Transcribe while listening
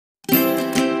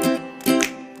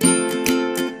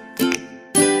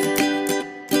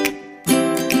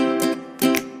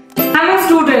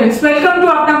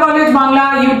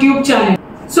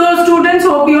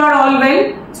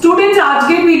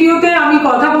আজকের ভিডিওতে আমি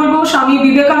কথা বলবো স্বামী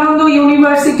বিবেকানন্দ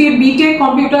ইউনিভার্সিটির B Tech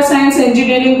computer science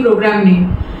engineering programme নিয়ে।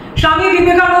 স্বামী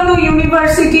বিবেকানন্দ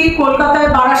ইউনিভার্সিটি কলকাতায়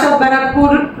বারাসাত ব্যারাকপুর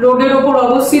রোডের ওপর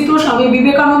অবস্থিত। Swami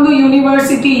Vivekananda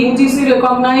university UGC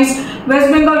recognized, West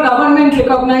Bengal government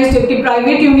recognized একটি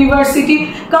private university,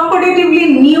 comparatively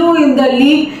new in the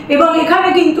league, এবং এখানে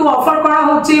কিন্তু অফার করা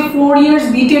হচ্ছে 4 years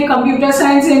B Tech computer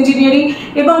science engineering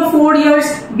এবং 4 years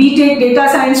B Tech data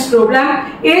science programme.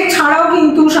 এছাড়াও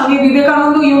কিন্তু স্বামী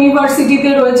বিবেকানন্দ ইউনিভার্সিটিতে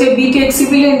রয়েছে B Tech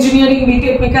civil engineering,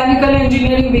 B Tech mechanical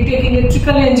engineering, B Tech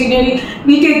electrical engineering,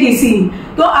 B Tech EC.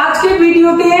 তো আজকের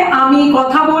ভিডিওতে আমি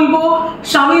কথা বলবো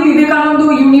স্বামী বিবেকানন্দ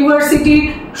ইউনিভার্সিটির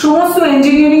সমস্ত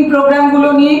ইঞ্জিনিয়ারিং প্রোগ্রামগুলো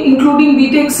নিয়ে, including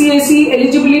BTech CSE,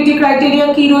 eligibility criteria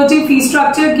কি রয়েছে, ফি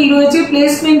স্ট্রাকচার কি রয়েছে,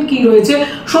 প্লেসমেন্ট কি রয়েছে,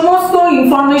 সমস্ত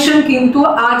ইনফরমেশন কিন্তু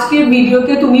আজকের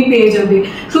ভিডিওতে তুমি পেয়ে যাবে।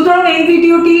 সুতরাং এই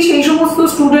ভিডিওটি সেই সমস্ত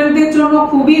স্টুডেন্টদের জন্য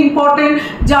খুবই ইম্পর্টেন্ট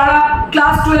যারা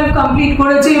ক্লাস 12 কমপ্লিট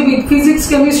করেছে with physics,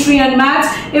 chemistry and maths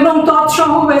এবং তৎসহ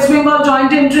West Bengal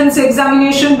joint entrance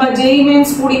examination বা JEE মেন্স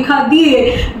পরীক্ষা দিয়ে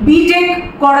বিটেক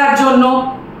করার জন্য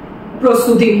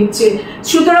প্রস্তুতি নিচ্ছে।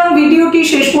 সুতরাং ভিডিওটি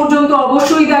শেষ পর্যন্ত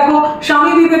অবশ্যই দেখো।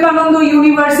 স্বামী বিবেকানন্দ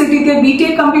ইউনিভার্সিটিতে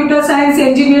B Tech computer science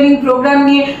engineering programme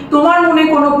নিয়ে তোমার মনে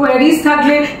কোনো কোয়ারিজ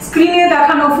থাকলে স্ক্রিনে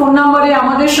দেখানো ফোন নম্বরে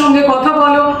আমাদের সঙ্গে কথা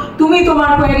বলো। তুমি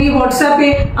তোমার কোয়ারি হোয়াটসঅ্যাপে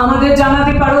আমাদের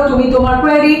জানাতে পারো, তুমি তোমার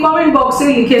কোয়ারি কমেন্ট বক্সে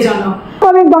লিখে জানাও।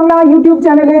 কলেজ বাংলা ইউটিউব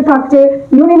চ্যানেলে থাকছে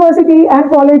ইউনিভার্সিটি অ্যান্ড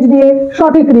কলেজ নিয়ে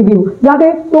সঠিক রিভিউ, যাতে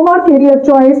তোমার কেরিয়ার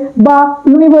চয়েস বা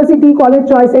ইউনিভার্সিটি কলেজ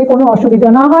চয়েসে কোনো অসুবিধা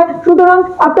না হয়। সুতরাং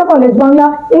Apnacollege বাংলা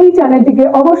এই চ্যানেলটিকে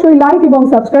অবশ্যই লাইক এবং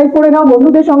সাবস্ক্রাইব করে নাও,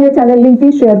 বন্ধুদের সঙ্গে চ্যানেল লিঙ্কটি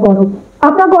শেয়ার করো।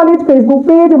 Apnacollege ফেসবুক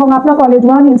পেজ এবং Apnacollege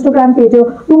 1 ইনস্টাগ্রাম পেজেও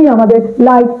তুমি আমাদের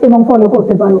লাইক এবং ফলো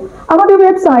করতে পারো। আমাদের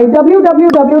ওয়েবসাইট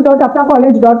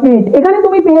www.apnacollege.net, এখানে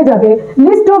তুমি পেয়ে যাবে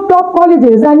list of top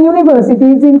colleges and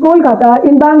universities in Kolkata,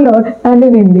 in Bangalore end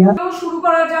in India. শুরু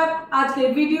করা যাক আজকের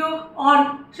video on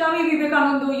Swami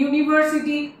Vivekananda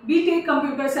university B Tech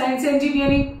computer science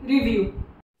engineering review.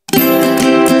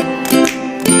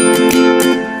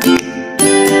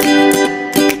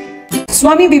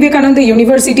 Swami Vivekananda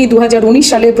university 2019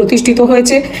 সালে প্রতিষ্ঠিত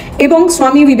হয়েছে এবং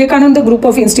Swami Vivekananda group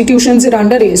of institutions এর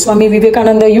আন্ডারে স্বামী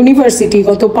বিবেকানন্দ ইউনিভার্সিটি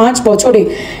গত 5 বছরে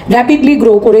র্যাপিডলি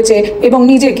গ্রো করেছে এবং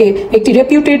নিজেকে একটি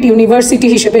রেপিউটেড ইউনিভার্সিটি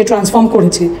হিসেবে ট্রান্সফর্ম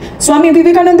করেছে। স্বামী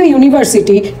বিবেকানন্দ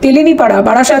ইউনিভার্সিটি তেলেনিপাড়া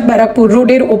বারাসাত ব্যারাকপুর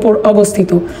রোডের ওপর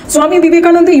অবস্থিত। Swami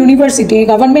Vivekananda university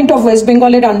government of West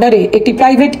বেঙ্গলের আন্ডারে একটি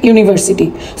private university.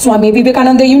 Swami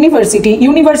Vivekananda university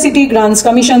university grants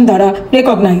commission দ্বারা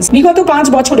রেকগনাইজ। বিগত 5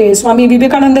 বছরে Swami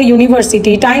Vivekananda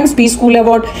university Times B school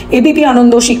award, ABP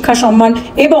আনন্দ শিক্ষা সম্মান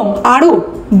এবং আরও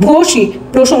ভূয়সী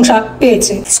প্রশংসা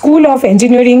পেয়েছে। School of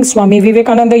engineering Swami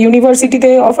Vivekananda ইউনিভার্সিটিতে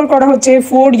অফার করা হচ্ছে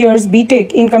 4 years BTech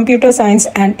in computer science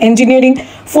and engineering,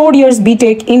 4 years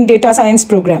BTech in data science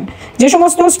programme. যে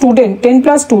সমস্ত স্টুডেন্ট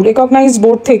 10+2 রেকগনাইজড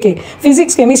বোর্ড থেকে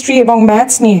ফিজিক্স, কেমিস্ট্রি এবং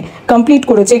ম্যাথস নিয়ে কমপ্লিট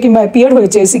করেছে কিংবা অ্যাপিয়ার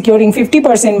হয়েছে সিকিউরিং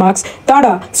 50% মার্কস,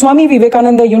 তারা স্বামী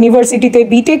বিবেকানন্দ ইউনিভার্সিটিতে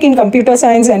BTech in computer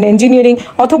science and engineering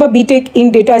অথবা বিটেক ইন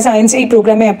ডেটা সায়েন্স এই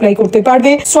প্রোগ্রামে অ্যাপ্লাই করতে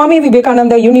পারবে। স্বামী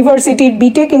বিবেকানন্দ ইউনিভার্সিটির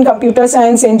BTech in computer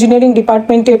science engineering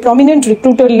ডিপার্টমেন্টে প্রমিনেন্ট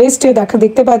রিক্রুটার লিস্টে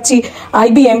দেখতে পাচ্ছি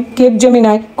IBM,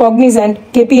 Capgemini, Cognizant,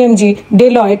 KPMG,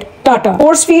 Deloitte, Tata.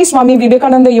 Course fee Swami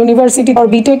Vivekananda University for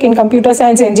BTech in Computer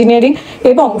Science Engineering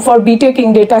এবং for BTech in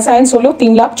Data Science হলো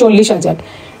 3,40,000।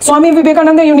 স্বামী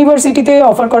বিবেকানন্দ ইউনিভার্সিটিতে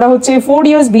অফার করা হচ্ছে 4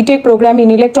 years B Tech programme in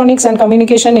electronics and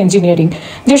communication engineering.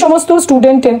 যে সমস্ত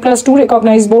student 10+2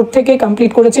 recognized board থেকে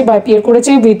complete করেছে বা অ্যাপিয়ার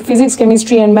করেছে with physics,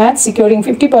 chemistry and maths securing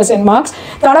 50% marks,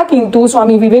 তারা কিন্তু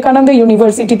স্বামী বিবেকানন্দ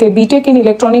ইউনিভার্সিটিতে BTech in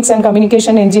electronics and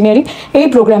communication engineering এই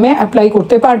প্রোগ্রামে অ্যাপ্লাই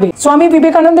করতে পারবে। স্বামী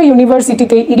বিবেকানন্দ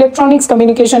ইউনিভার্সিটিতে ইলেকট্রনিক্স,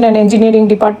 কমিউনিকেশন অ্যান্ড ইঞ্জিনিয়ারিং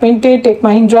ডিপার্টমেন্টে take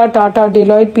Mahindra, tata,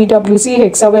 Deloitte, PwC,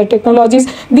 হেক্সাওয়্যার technologies,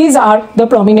 these are the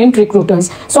prominent recruiters.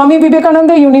 Swami Vivekananda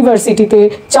ইউনিভার্সিটিতে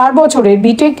 4 বছরের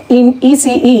BTech in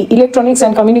ECE electronics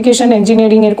and communication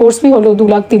engineering এর কোর্স ফি হলো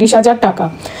 2,30,000 টাকা।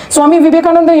 স্বামী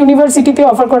বিবেকানন্দ ইউনিভার্সিটিতে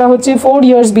অফার করা হচ্ছে 4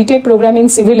 years B Tech programme in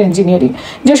civil engineering.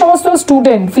 যে সমস্ত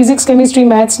স্টুডেন্ট ফিজিক্স, কেমিস্ট্রি,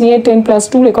 ম্যাথস নিয়ে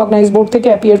 10+2 রেকগনাইজ বোর্ড থেকে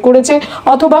অ্যাপিয়ার করেছে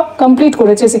অথবা কমপ্লিট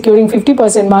করেছে সিকিউরিং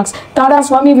 50% মার্কস, তারা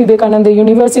স্বামী বিবেকানন্দ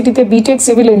ইউনিভার্সিটিতে বিটেক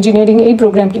সিভিল ইঞ্জিনিয়ারিং এই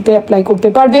প্রোগ্রামটিতে অ্যাপ্লাই করতে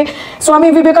পারবে। স্বামী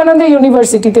বিবেকানন্দ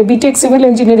ইউনিভার্সিটিতে বিটেক সিভিল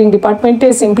ইঞ্জিনিয়ারিং ডিপার্টমেন্টে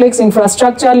simplex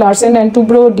infrastructure, Larsen and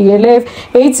Toubro DLF,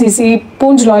 HCC,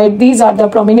 Punj Lloyd. These are the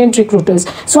prominent recruiters.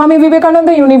 Swami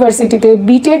Vivekananda University te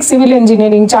B.Tech Civil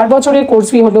Engineering 4 বছরের course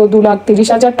fee হলো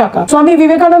 2,30,000 টাকা। Swami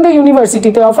Vivekananda University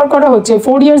তে offer করা হচ্ছে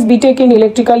 4 years B.Tech in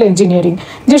Electrical Engineering।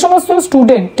 যে সমস্ত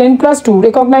student 10+2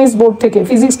 recognized board থেকে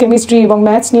physics, chemistry এবং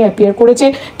ম্যাথস নিয়ে অ্যাপিয়ার করেছে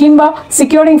কিংবা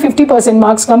সিকিউরিং 50%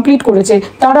 মার্কস কমপ্লিট করেছে,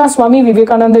 তারা স্বামী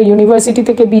বিবেকানন্দ ইউনিভার্সিটি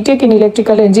থেকে B.Tech in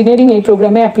Electrical Engineering এই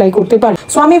প্রোগ্রামে অ্যাপ্লাই করতে পারে।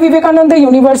 স্বামী বিবেকানন্দ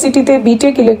ইউনিভার্সিটিতে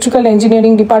B.Tech Electrical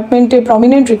Engineering ডিপার্টমেন্টে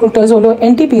প্রমিনেন্ট রিক্রুটার্স হলো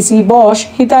NTPC, বশ,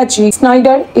 হিতাচি,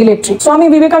 স্নাইডার ইলেকট্রিক। স্বামী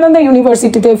বিবেকানন্দ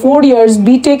ইউনিভার্সিটিতে 4 years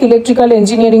B.Tech Electrical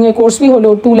Engineering এর কোর্স ফি হলো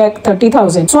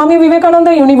 2,30,000। স্বামী বিবেকানন্দ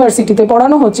ইউনিভার্সিটিতে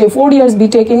পড়ানো হচ্ছে 4 years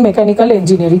B.Tech in Mechanical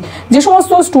Engineering। যে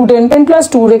সমস্ত স্টুডেন্ট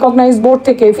 10+2 রেকগনাইজড বোর্ড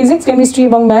থেকে ফিজিক্স, কেমিস্ট্রি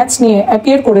এবং ম্যাথস নিয়ে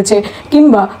অ্যাপিয়ার করেছে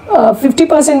কিংবা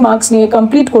 50% মার্কস নিয়ে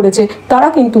কমপ্লিট করেছে, তারা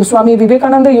কিন্তু স্বামী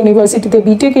বিবেকানন্দ ইউনিভার্সিটিতে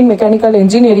B.Tech in Mechanical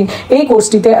Engineering এই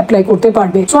কোর্সটিতে অ্যাপ্লাই করতে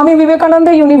পারবে। স্বামী বিবেকানন্দ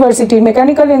ইউনিভার্সিটির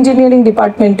মেকানিক্যাল ইঞ্জিনিয়ারিং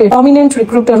ডিপার্টমেন্টে প্রমিনেন্ট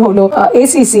রিক্রুটার হলো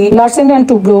ACC, Larsen and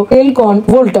Toubro, এলকন,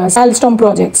 Voltas, অ্যালস্টম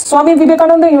projects. Swami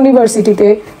Vivekananda ইউনিভার্সিটিতে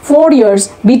 4 years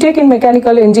B.Tech in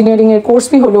Mechanical Engineering এর কোর্স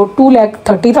ফি হলো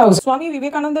 2,30,000। স্বামী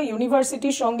বিবেকানন্দ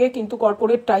ইউনিভার্সিটির সঙ্গে কিন্তু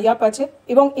কর্পোরেট টাই আপ আছে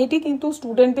এবং এটি কিন্তু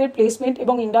স্টুডেন্টদের প্লেসমেন্ট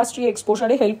এবং ইন্ডাস্ট্রি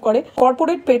এক্সপোজারে হেল্প করে।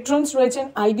 কর্পোরেট পেট্রনস রয়েছেন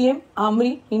IBM,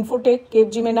 আমরি, Infotech,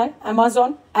 কেপজিমিনাই, Amazon,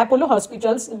 Apollo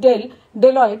hospitals, del,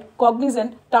 Deloitte,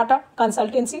 Cognizant, tata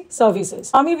consultancy services.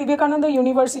 Swami Vivekananda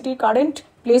ইউনিভার্সিটির কারেন্ট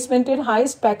প্লেসমেন্টের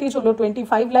হাইয়েস্ট প্যাকেজ হলো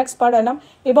 25 lakhs পার অ্যানাম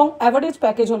এবং অ্যাভারেজ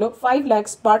প্যাকেজ হলো 5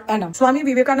 lakhs পার অ্যানাম। স্বামী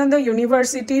বিবেকানন্দ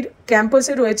ইউনিভার্সিটির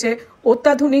ক্যাম্পাসে রয়েছে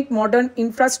অত্যাধুনিক মডার্ন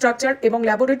ইনফ্রাস্ট্রাকচার এবং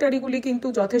ল্যাবরেটরিগুলি কিন্তু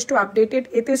যথেষ্ট আপডেটেড।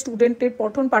 এতে স্টুডেন্টের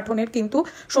পঠন পাঠনের কিন্তু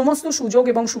সমস্ত সুযোগ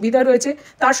এবং সুবিধা রয়েছে।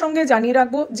 তার সঙ্গে জানিয়ে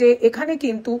রাখবো যে এখানে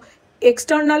কিন্তু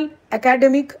এক্সটার্নাল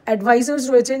একাডেমিক অ্যাডভাইজার্স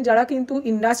রয়েছেন, যারা কিন্তু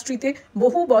ইন্ডাস্ট্রিতে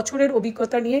বহু বছরের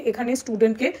অভিজ্ঞতা নিয়ে এখানে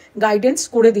স্টুডেন্টকে গাইডেন্স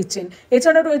করে দিচ্ছেন।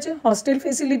 এছাড়া রয়েছে হস্টেল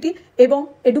ফেসিলিটি এবং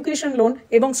এডুকেশন লোন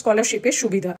এবং স্কলারশিপের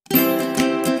সুবিধা।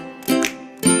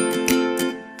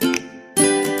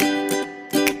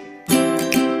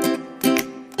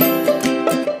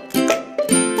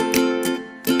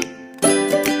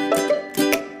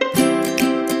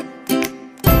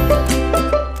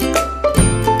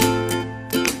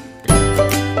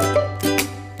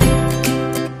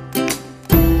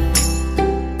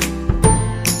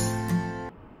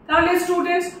 তাহলে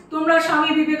স্টুডেন্টস, তোমরা স্বামী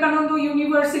বিবেকানন্দ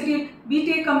ইউনিভার্সিটির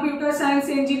B.Tech কম্পিউটার সায়েন্স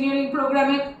ইঞ্জিনিয়ারিং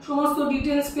প্রোগ্রামের সমস্ত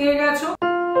ডিটেলস পেয়ে গেছো।